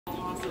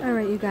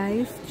Alright you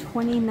guys,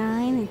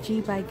 29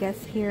 G by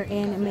Guess here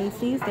in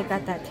Macy's. They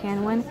got that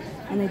tan one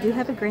and they do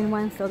have a green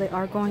one, so they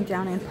are going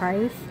down in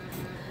price.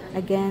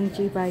 Again,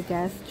 G by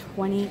Guess,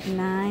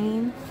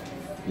 29.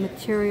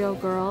 Material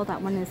Girl,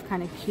 that one is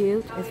kind of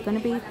cute. It's going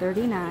to be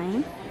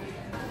 39.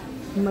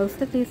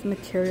 Most of these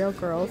Material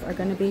Girls are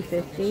going to be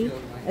 50.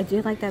 I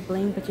do like that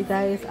bling, but you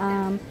guys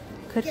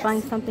could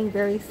find something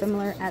very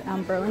similar at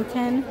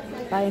Burlington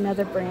by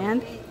another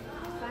brand.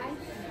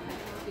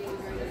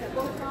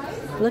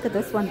 Look at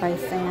this one by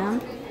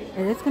Sam.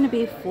 It is going to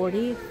be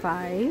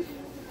 45.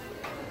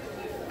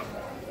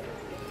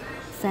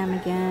 Sam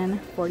again,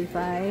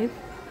 45.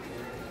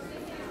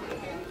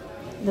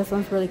 This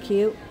one's really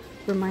cute.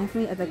 Reminds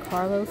me of the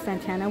Carlos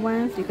Santana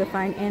ones you could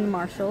find in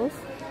Marshall's.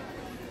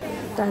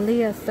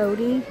 Thalia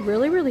Sodi,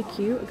 really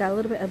cute. Got a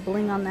little bit of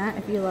bling on that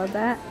if you love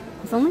that.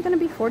 It's only going to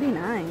be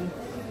 49.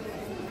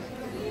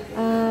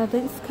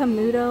 Vince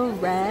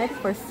Camuto red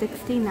for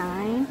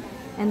 69,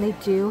 and they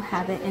do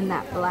have it in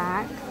that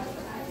black.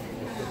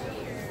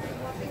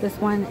 This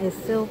one is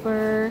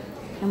silver,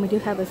 and we do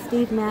have a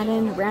Steve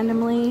Madden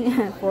randomly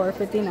for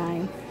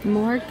 59.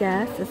 More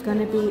Guess is going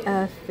to be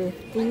a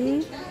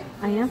 50.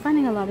 I am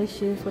finding a lot of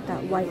shoes with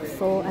that white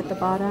sole at the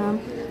bottom,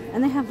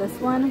 and they have this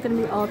one going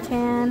to be all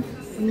tan,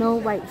 no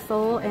white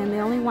sole, and they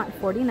only want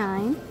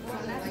 49.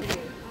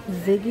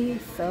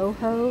 Ziggy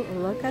Soho,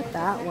 look at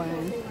that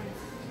one,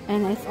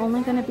 and it's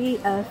only going to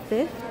be a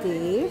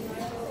 50.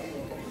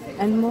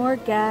 And More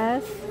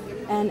Guess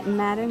and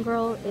Madden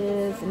Girl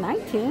is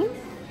 19.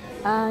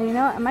 You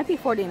know, it might be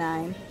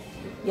 49.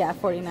 Yeah,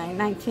 49.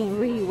 19.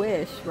 We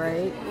wish,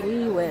 right?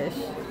 We wish.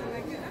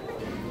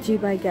 G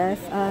by Guess,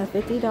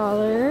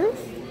 $50.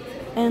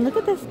 And look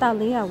at this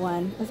Thalia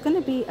one. It's going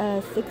to be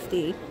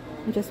 60.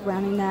 I'm just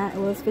rounding that. It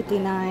was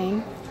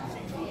 59.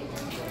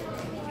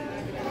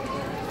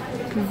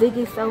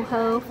 Ziggy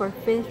Soho for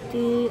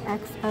 50.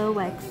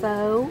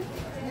 XOXO.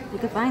 You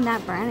can find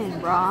that brand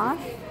in Ross.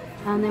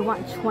 They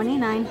want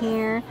 29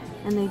 here,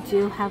 and they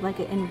do have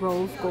like it in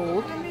rose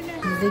gold.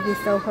 Ziggy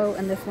Soho,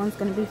 and this one's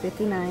going to be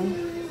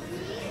 59.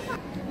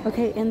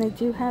 Okay, and they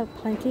do have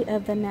plenty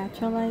of the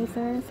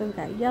naturalizer. So we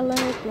got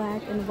yellow,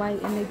 black, and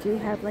white, and they do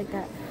have like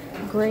that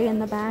gray in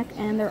the back,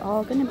 and they're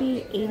all going to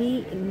be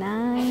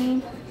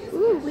 89.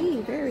 Ooh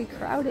wee, very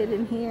crowded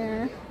in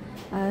here.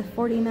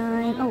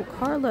 49. Oh,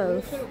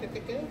 Carlos,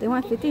 they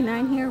want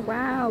 59 here.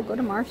 Wow, go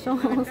to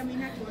Marshall's.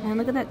 And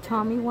look at that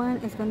Tommy one.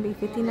 It's going to be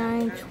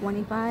 59,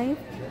 25.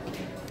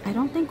 I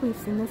don't think we've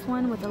seen this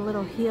one with a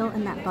little heel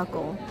and that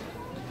buckle.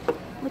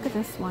 Look at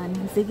this one,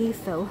 Ziggy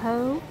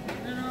Soho.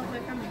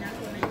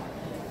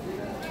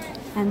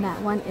 And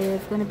that one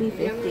is going to be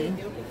 50.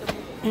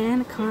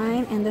 And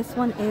Klein, and this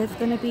one is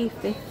going to be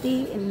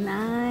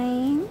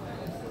 59.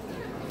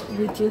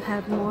 We do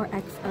have more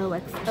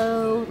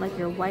XOXO, like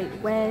your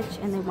white wedge,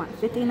 and they want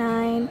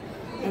 59.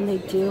 And they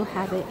do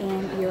have it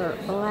in your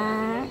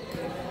black.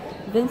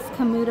 Vince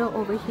Camuto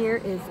over here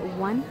is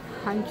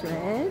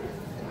 100.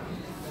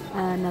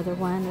 Another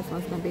one, this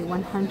one's going to be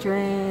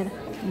 100.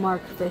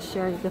 Mark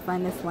Fisher, you can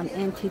find this one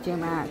in TJ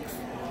Maxx,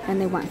 and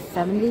they want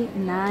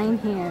 79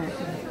 here.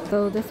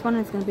 So this one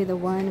is going to be the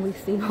one we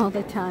see all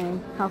the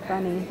time. How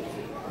funny.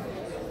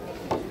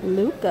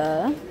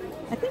 Luca,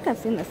 I think I've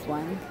seen this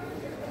one.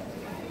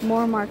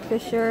 More Mark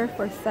Fisher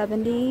for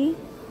 70.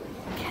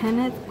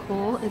 Kenneth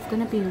Cole is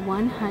going to be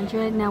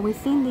 100. Now we've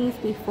seen these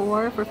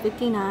before for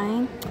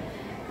 59.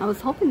 I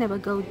was hoping they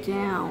would go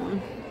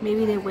down.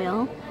 Maybe they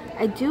will.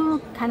 I do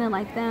kind of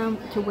like them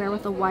to wear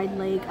with a wide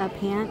leg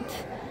pant.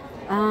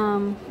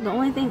 The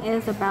only thing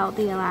is about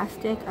the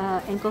elastic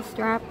ankle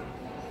strap,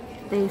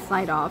 they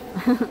slide off.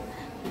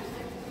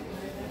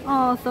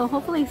 Oh, so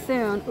hopefully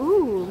soon.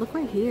 Ooh, look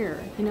right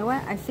here. You know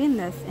what? I've seen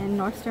this in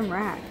Nordstrom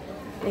Rack.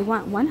 They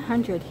want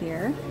 100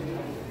 here.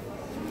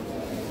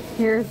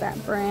 Here's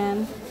that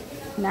brand,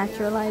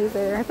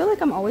 Naturalizer. I feel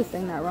like I'm always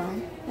saying that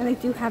wrong. And they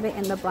do have it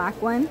in the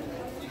black one.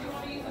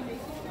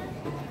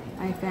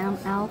 I found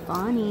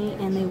Alfani,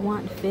 and they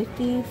want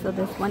 50, so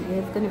this one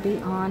is going to be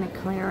on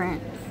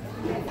clearance.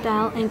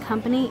 Style and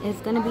Company is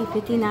going to be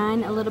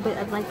 59, a little bit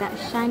of like that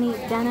shiny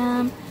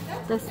denim.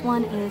 This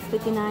one is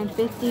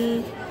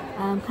 59.50,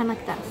 kind of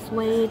like that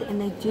suede, and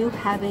they do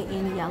have it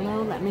in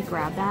yellow. Let me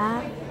grab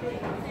that.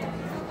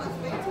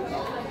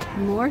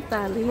 More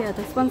Thalia.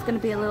 This one's going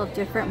to be a little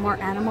different, more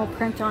animal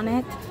print on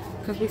it,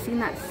 because we've seen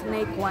that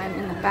snake one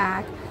in the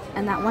back,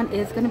 and that one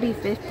is going to be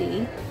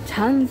 50.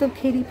 Tons of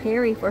Katy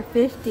Perry for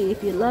 50.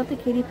 If you love the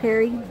Katy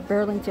Perry,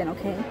 Burlington,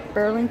 okay?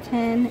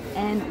 Burlington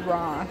and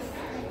Ross.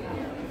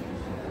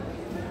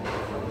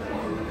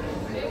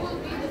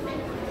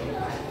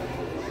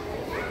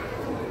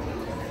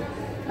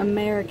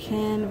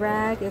 American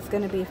Rag is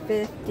going to be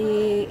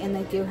 50, and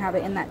they do have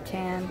it in that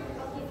tan.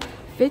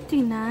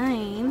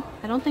 59.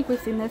 I don't think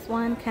we've seen this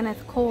one.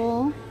 Kenneth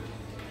Cole.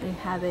 They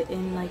have it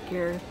in like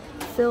your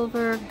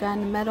silver,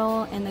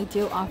 gunmetal, and they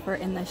do offer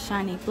in the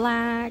shiny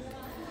black.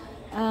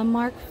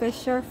 Mark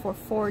Fisher for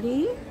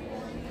 40.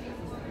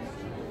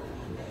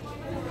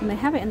 And they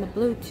have it in the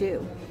blue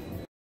too.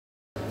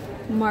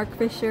 Mark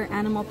Fisher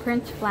animal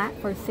print flat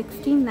for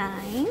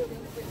 $69.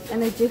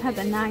 And they do have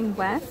the 9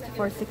 West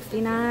for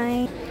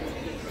 $69.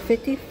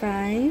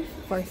 $55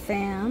 for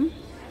Sam.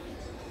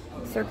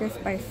 Circus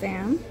by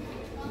Sam.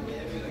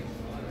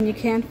 And you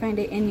can find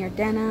it in your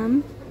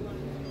denim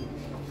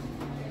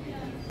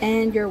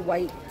and your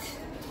white.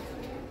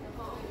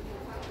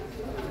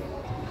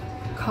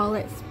 Call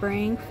It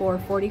Spring for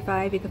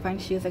 $45. You can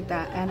find shoes like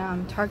that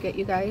at Target,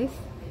 you guys.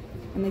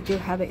 And they do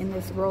have it in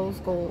this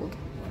rose gold.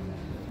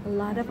 A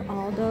lot of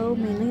Aldo,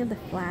 mainly of the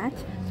flat.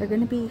 They're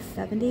going to be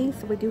 $70.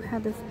 So we do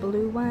have this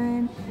blue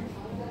one.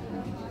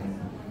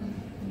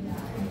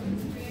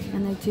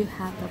 And they do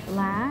have the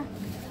black.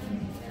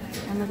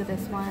 And look at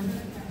this one.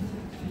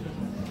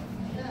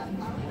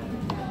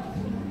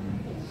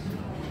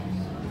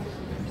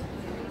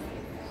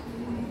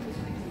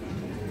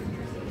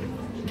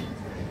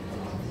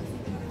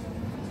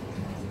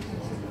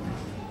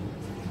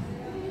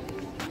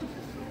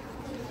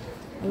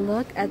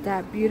 Look at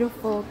that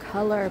beautiful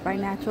color by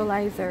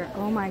Naturalizer.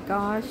 Oh my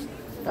gosh,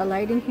 the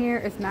lighting here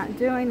is not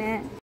doing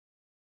it.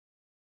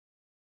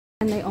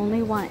 And they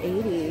only want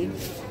 $80.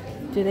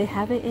 Do they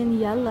have it in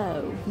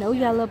yellow? No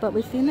yellow, but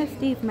we've seen the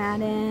Steve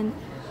Madden,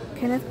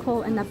 Kenneth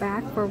Cole in the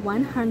back for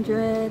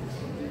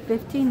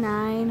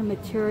 $159.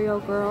 Material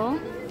Girl.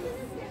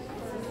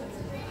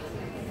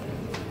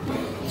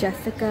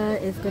 Jessica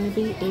is going to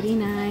be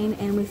 $89.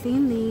 And we've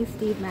seen these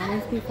Steve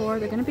Maddens before.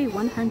 They're going to be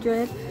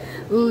 $100.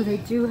 Ooh, they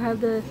do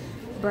have the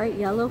bright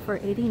yellow for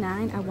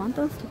 $89. I want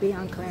those to be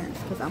on clearance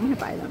because I'm going to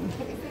buy them.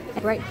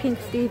 Bright pink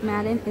Steve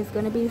Madden is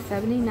going to be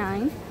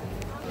 $79.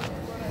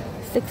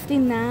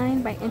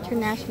 $69 by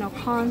International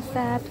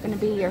Concept. Going to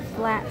be your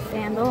flat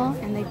sandal.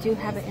 And they do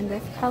have it in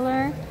this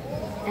color.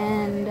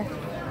 And,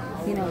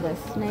 you know, the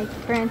snake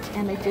print.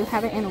 And they do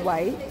have it in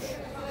white.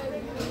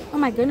 Oh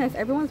my goodness,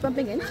 everyone's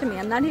bumping into me.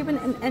 I'm not even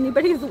in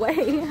anybody's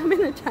way. I'm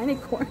in a tiny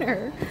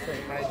corner.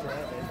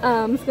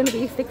 It's going to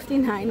be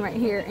 $69 right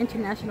here.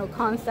 International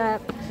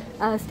Concept.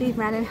 Steve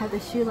Madden has a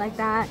shoe like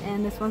that.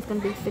 And this one's going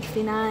to be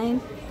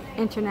 $69.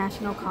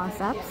 International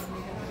Concepts.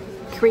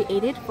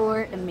 Created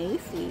for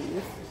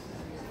Macy's.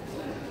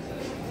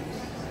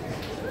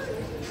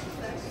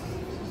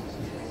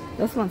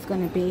 This one's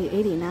going to be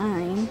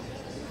 $89.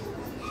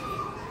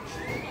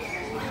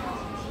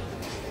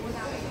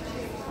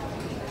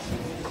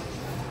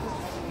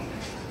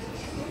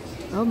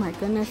 Oh my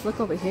goodness, look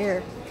over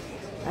here.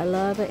 I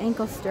love an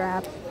ankle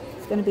strap.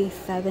 It's going to be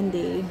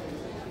 $70.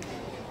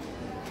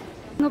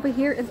 Over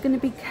here is going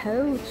to be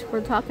Coach. We're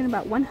talking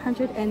about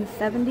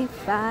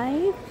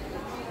 $175.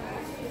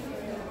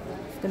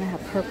 It's going to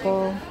have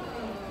purple.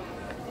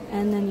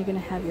 And then you're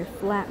going to have your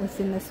flat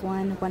within this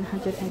one,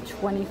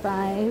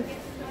 $125.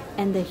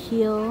 And the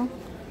heel,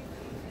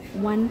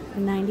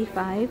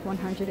 $195.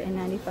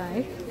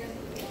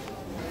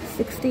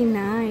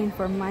 $69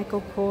 for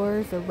Michael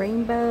Kors, the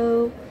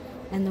rainbow.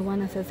 And the one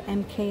that says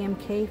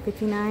MKMK,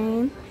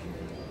 $59.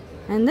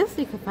 And this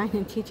you can find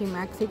in TJ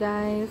Maxx, you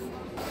guys.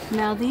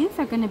 Now these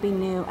are going to be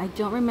new. I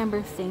don't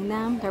remember seeing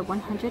them. They're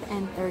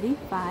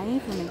 $135.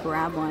 Let me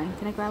grab one.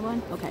 Can I grab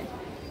one? Okay.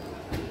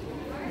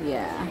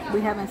 Yeah, we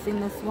haven't seen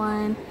this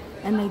one.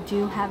 And they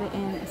do have it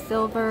in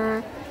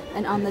silver.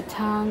 And on the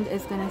tongue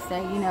is going to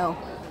say, you know,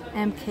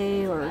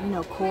 MK or, you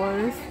know,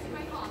 Kors.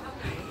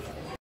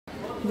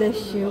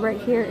 This shoe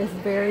right here is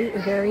very,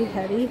 very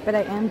heavy, but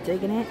I am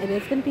digging it. It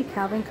is going to be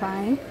Calvin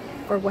Klein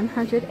for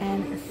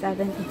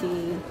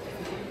 $170.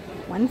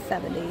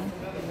 $170.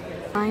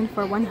 Fine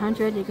for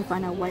 $100. You can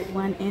find a white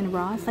one in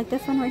Ross, like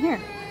this one right here.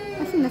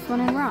 I've seen this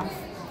one in Ross.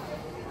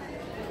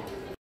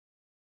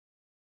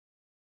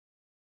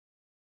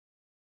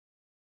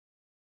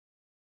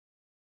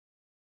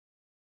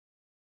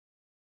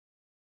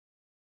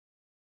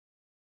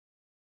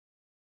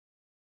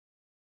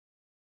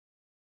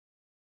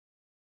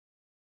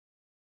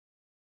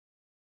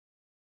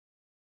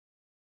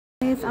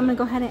 I'm going to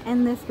go ahead and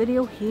end this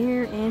video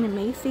here in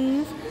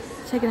Macy's.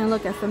 Taking a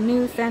look at some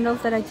new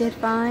sandals that I did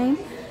find.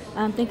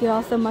 Thank you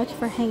all so much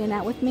for hanging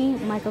out with me.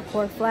 Michael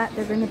Kors flat.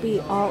 They're going to be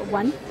all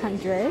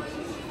 $100.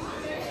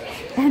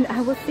 And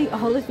I will see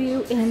all of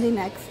you in the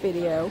next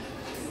video.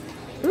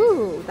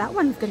 Ooh, that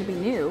one's going to be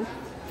new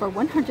for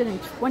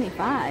 $125.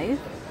 I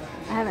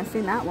haven't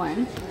seen that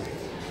one.